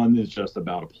 because one is just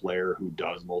about a player who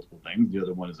does multiple things. The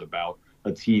other one is about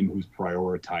a team who's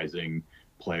prioritizing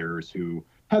players who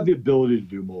have the ability to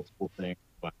do multiple things,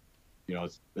 but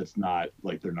it's not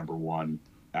like they're number one.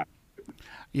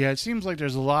 Yeah, it seems like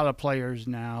there's a lot of players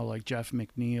now, like Jeff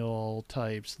McNeil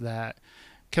types, that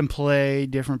can play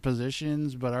different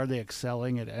positions, but are they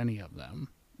excelling at any of them?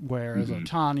 Whereas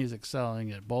Ohtani's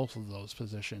excelling at both of those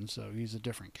positions, so he's a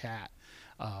different cat.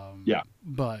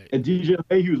 But and DJ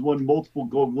LeMahieu's won multiple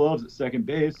Gold Gloves at second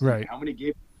base. Right. How many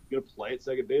games are you going to play at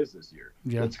second base this year?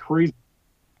 Yeah. That's crazy.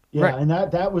 Yeah, right. And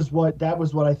that was what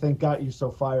I think got you so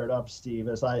fired up, Steve,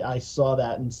 as I saw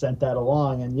that and sent that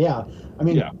along. And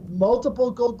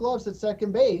multiple Gold Gloves at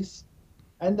second base,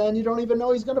 and then you don't even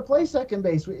know he's going to play second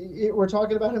base. We're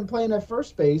talking about him playing at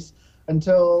first base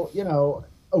until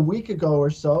a week ago or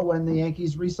so when the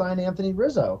Yankees re-signed Anthony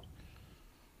Rizzo.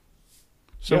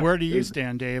 So where do you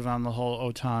stand, Dave, on the whole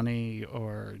Ohtani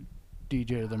or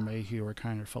DJ LeMahieu or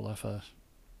Kiner Falefa,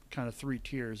 kind of 3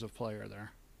 tiers of player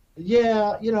there?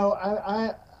 Yeah,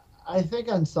 I think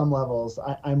on some levels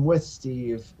I'm with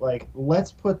Steve. Like,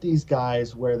 let's put these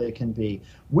guys where they can be.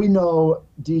 We know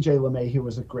DJ LeMahieu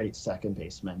was a great second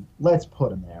baseman. Let's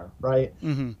put him there, right?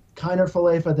 Mm-hmm. Kiner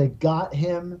Falefa, they got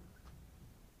him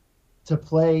to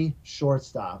play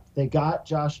shortstop. They got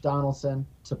Josh Donaldson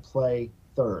to play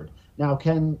third. Now,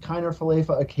 can Kiner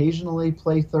Falefa occasionally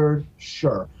play third?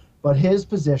 Sure. But his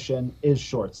position is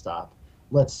shortstop.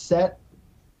 Let's set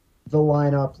the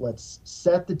lineup, let's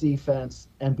set the defense,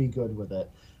 and be good with it.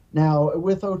 Now,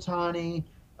 with Ohtani,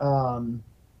 God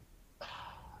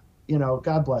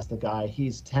bless the guy.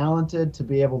 He's talented to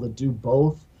be able to do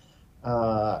both.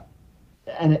 And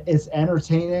it's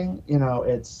entertaining.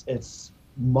 It's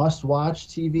must-watch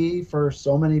TV for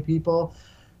so many people.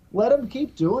 Let him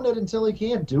keep doing it until he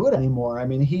can't do it anymore. I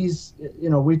mean, he's,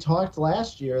 we talked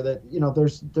last year that,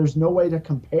 there's no way to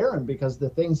compare him because the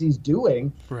things he's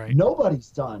doing, right, nobody's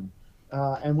done.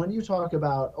 And when you talk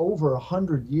about over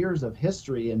 100 years of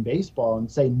history in baseball and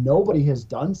say nobody has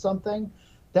done something,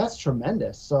 that's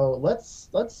tremendous. So let's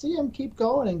see him keep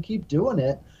going and keep doing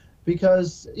it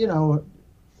because,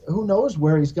 who knows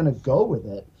where he's going to go with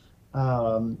it.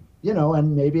 And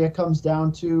maybe it comes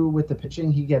down to with the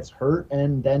pitching, he gets hurt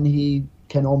and then he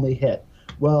can only hit.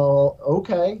 Well,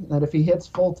 okay, and if he hits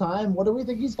full time, what do we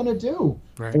think he's going to do?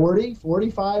 Right. 40,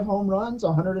 45 home runs,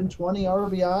 120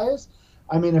 RBIs?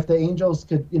 I mean, if the Angels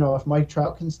could, if Mike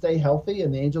Trout can stay healthy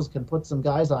and the Angels can put some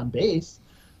guys on base,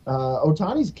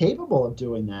 Ohtani's capable of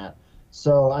doing that.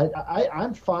 So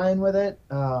I'm fine with it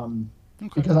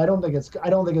because I don't think it's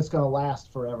going to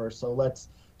last forever. So let's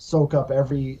soak up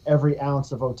every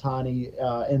ounce of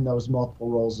Ohtani in those multiple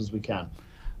roles as we can.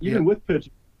 Even with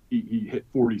pitching, he hit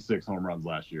 46 home runs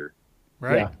last year.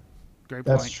 Right. Yeah. Great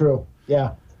point. That's true.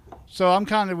 Yeah. So I'm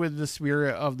kind of with the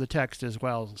spirit of the text as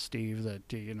well, Steve, that,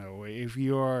 if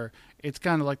it's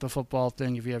kind of like the football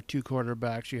thing. If you have two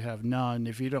quarterbacks, you have none.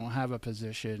 If you don't have a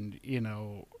position,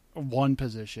 one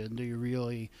position, do you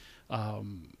really,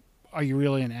 are you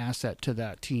really an asset to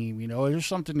that team? There's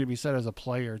something to be said as a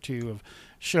player, too, of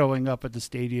showing up at the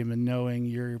stadium and knowing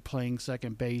you're playing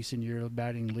second base and you're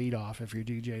batting leadoff if you're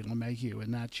DJ LeMahieu,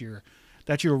 and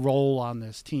that's your role on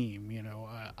this team.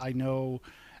 I know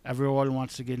everyone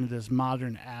wants to get into this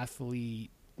modern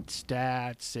athlete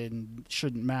stats and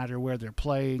shouldn't matter where they're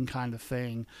playing kind of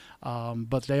thing.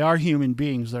 But they are human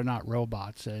beings. They're not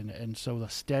robots. And so the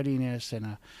steadiness and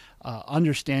a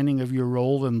understanding of your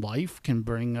role in life can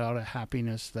bring out a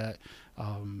happiness that,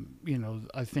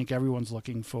 I think everyone's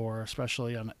looking for,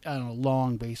 especially on a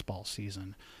long baseball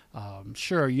season.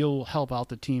 Sure, you'll help out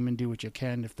the team and do what you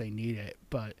can if they need it,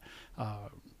 but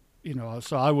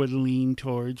so I would lean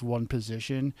towards one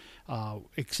position,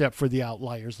 except for the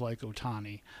outliers like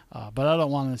Ohtani. But I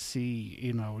don't want to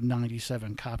see,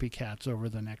 97 copycats over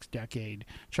the next decade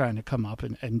trying to come up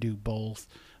and do both.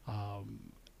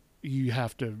 You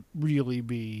have to really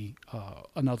be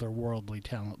another worldly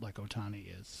talent like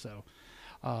Ohtani is. So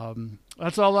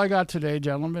that's all I got today,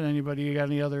 gentlemen. Anybody got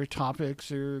any other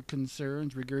topics or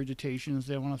concerns, regurgitations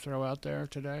they want to throw out there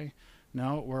today?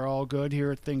 No, we're all good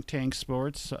here at Think Tank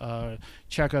Sports.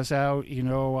 Check us out,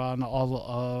 on all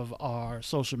of our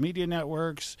social media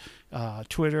networks,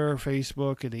 Twitter,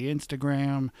 Facebook, the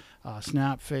Instagram,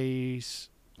 Snapface,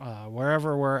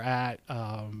 wherever we're at.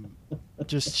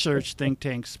 Just search Think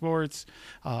Tank Sports.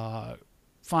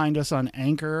 Find us on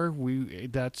Anchor.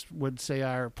 That's would say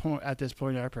at this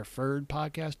point our preferred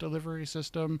podcast delivery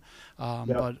system,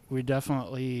 but we're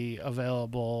definitely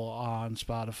available on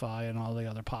Spotify and all the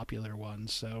other popular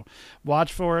ones. So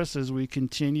watch for us as we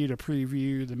continue to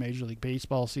preview the Major League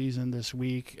Baseball season this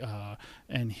week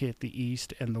and hit the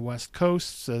East and the West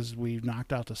Coasts as we've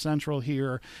knocked out the Central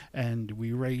here, and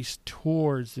we race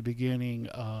towards the beginning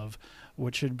of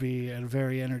what should be a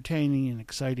very entertaining and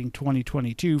exciting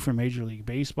 2022 for Major League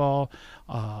Baseball.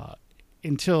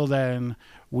 Until then,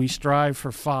 we strive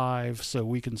for 5 so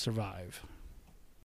we can survive.